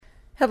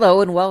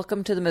Hello and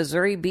welcome to the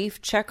Missouri Beef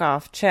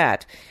Checkoff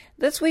Chat.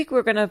 This week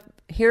we're going to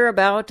hear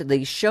about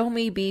the Show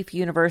Me Beef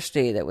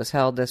University that was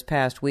held this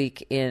past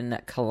week in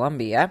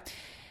Columbia.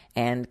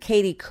 And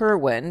Katie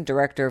Kerwin,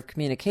 Director of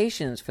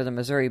Communications for the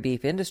Missouri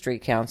Beef Industry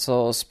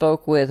Council,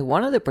 spoke with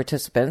one of the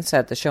participants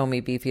at the Show Me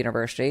Beef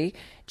University,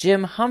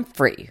 Jim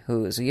Humphreys,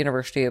 who is a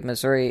University of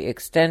Missouri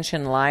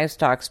Extension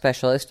livestock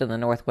specialist in the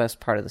northwest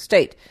part of the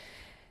state.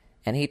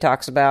 And he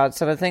talks about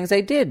some of the things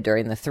they did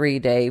during the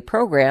 3-day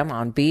program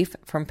on beef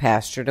from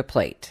pasture to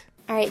plate.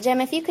 All right,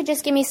 Jim, if you could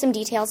just give me some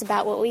details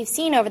about what we've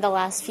seen over the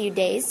last few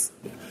days.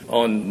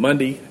 On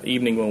Monday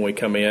evening when we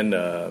come in,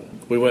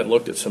 we went and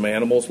looked at some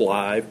animals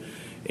live,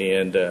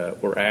 and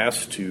were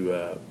asked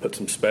to put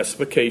some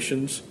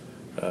specifications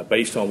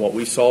based on what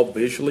we saw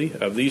visually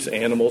of these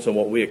animals and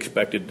what we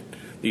expected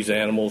these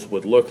animals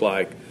would look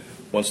like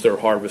once they're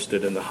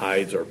harvested and the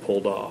hides are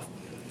pulled off.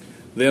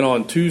 Then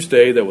on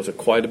Tuesday, there was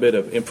quite a bit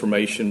of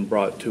information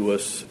brought to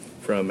us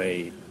from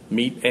a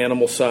meat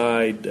animal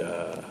side,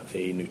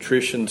 a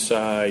nutrition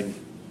side,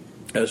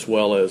 as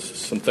well as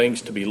some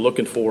things to be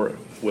looking for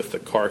with the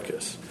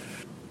carcass.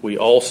 We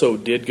also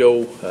did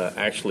go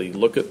actually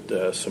look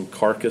at some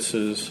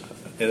carcasses,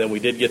 and then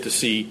we did get to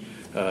see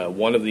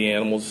one of the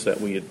animals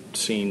that we had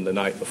seen the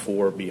night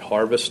before be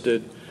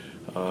harvested,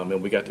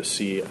 and we got to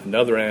see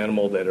another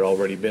animal that had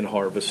already been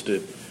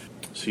harvested,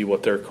 see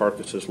what their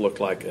carcasses looked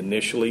like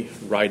initially,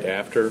 right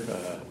after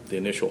the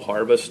initial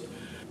harvest.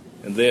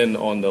 And then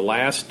on the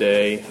last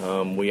day,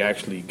 we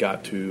actually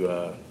got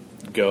to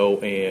go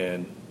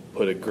and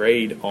put a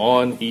grade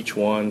on each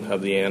one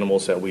of the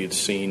animals that we had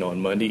seen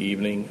on Monday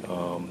evening,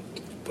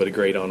 put a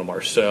grade on them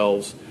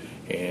ourselves,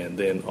 and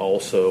then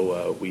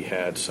also we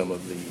had some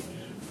of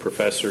the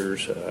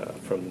professors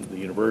from the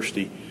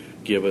university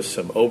give us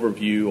some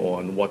overview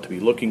on what to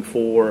be looking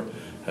for,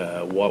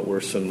 what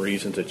were some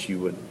reasons that you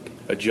would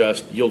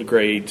adjust yield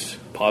grades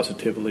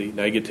positively,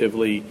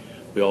 negatively.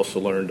 We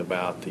also learned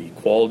about the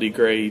quality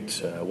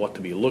grades, what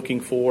to be looking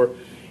for,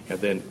 and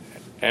then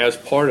as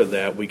part of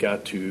that, we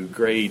got to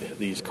grade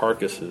these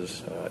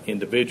carcasses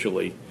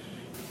individually.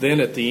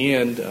 Then at the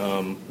end,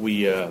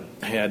 we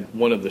had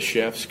one of the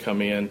chefs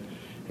come in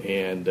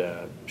and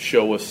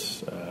show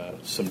us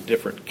some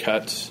different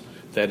cuts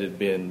that had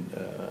been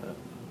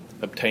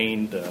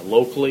obtained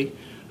locally.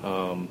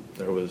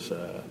 There was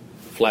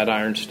flat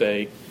iron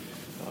steak,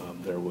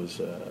 there was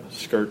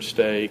skirt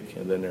steak,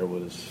 and then there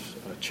was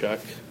a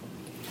chuck.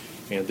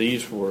 And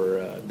these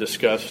were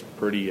discussed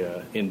pretty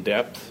in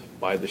depth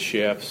by the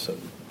chefs, and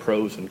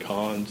pros and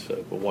cons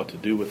of what to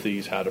do with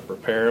these, how to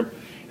prepare them.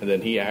 And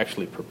then he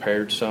actually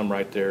prepared some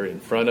right there in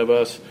front of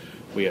us.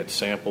 We had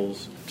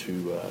samples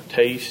to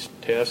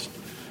test.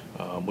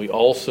 We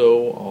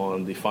also,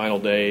 on the final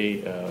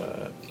day,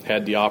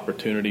 had the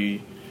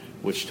opportunity,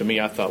 which to me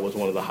I thought was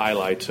one of the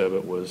highlights of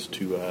it, was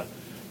to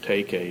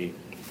take a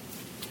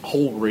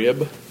whole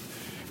rib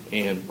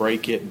and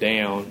break it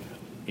down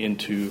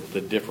into the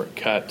different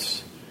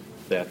cuts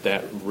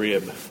that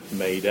rib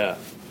made up.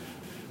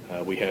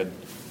 We had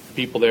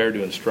people there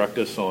to instruct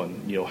us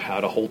on, how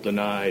to hold the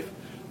knife,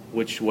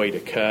 which way to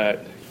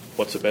cut,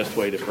 what's the best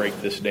way to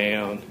break this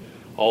down.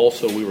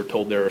 Also, we were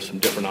told there are some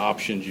different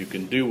options you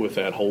can do with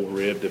that whole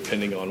rib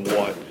depending on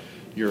what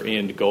your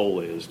end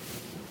goal is.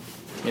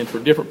 And for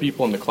different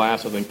people in the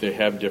class, I think they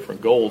have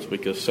different goals,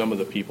 because some of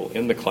the people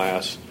in the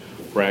class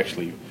were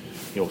actually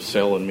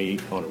selling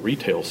meat on a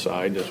retail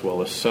side, as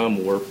well as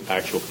some were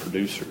actual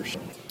producers.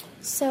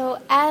 So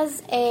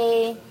as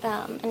an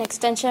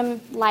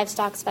extension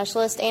livestock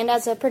specialist and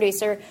as a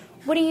producer,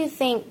 what do you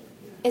think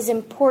is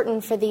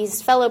important for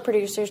these fellow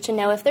producers to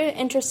know if they're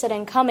interested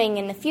in coming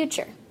in the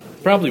future?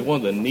 Probably one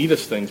of the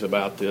neatest things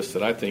about this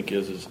that I think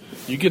is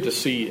you get to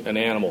see an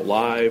animal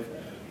live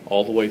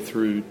all the way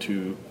through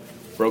to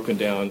broken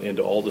down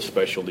into all the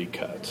specialty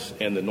cuts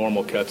and the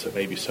normal cuts that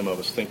maybe some of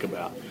us think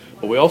about.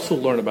 But we also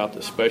learn about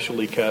the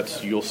specialty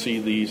cuts. You'll see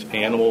these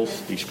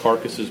animals, these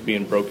carcasses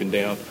being broken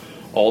down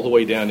all the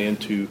way down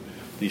into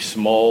the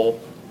small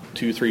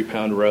 2-3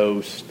 pound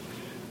roast,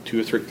 2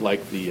 or 3,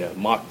 like the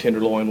mock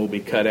tenderloin will be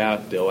cut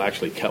out. They'll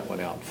actually cut one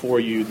out for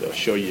you. They'll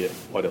show you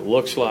what it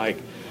looks like,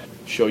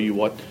 show you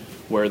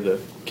where the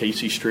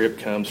Casey strip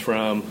comes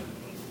from.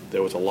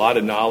 There was a lot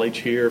of knowledge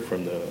here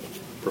from the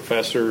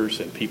professors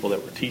and people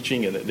that were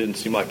teaching, and it didn't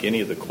seem like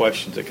any of the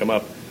questions that come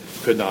up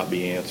could not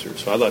be answered.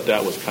 So I thought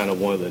that was kind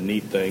of one of the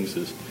neat things,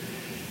 is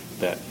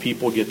that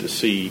people get to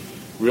see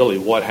really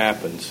what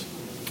happens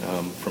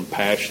from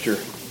pasture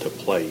to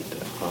plate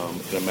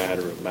in a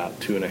matter of about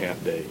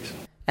 2.5 days.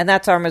 And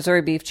that's our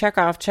Missouri Beef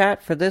Checkoff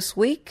Chat for this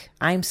week.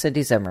 I'm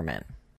Cindy Zimmerman.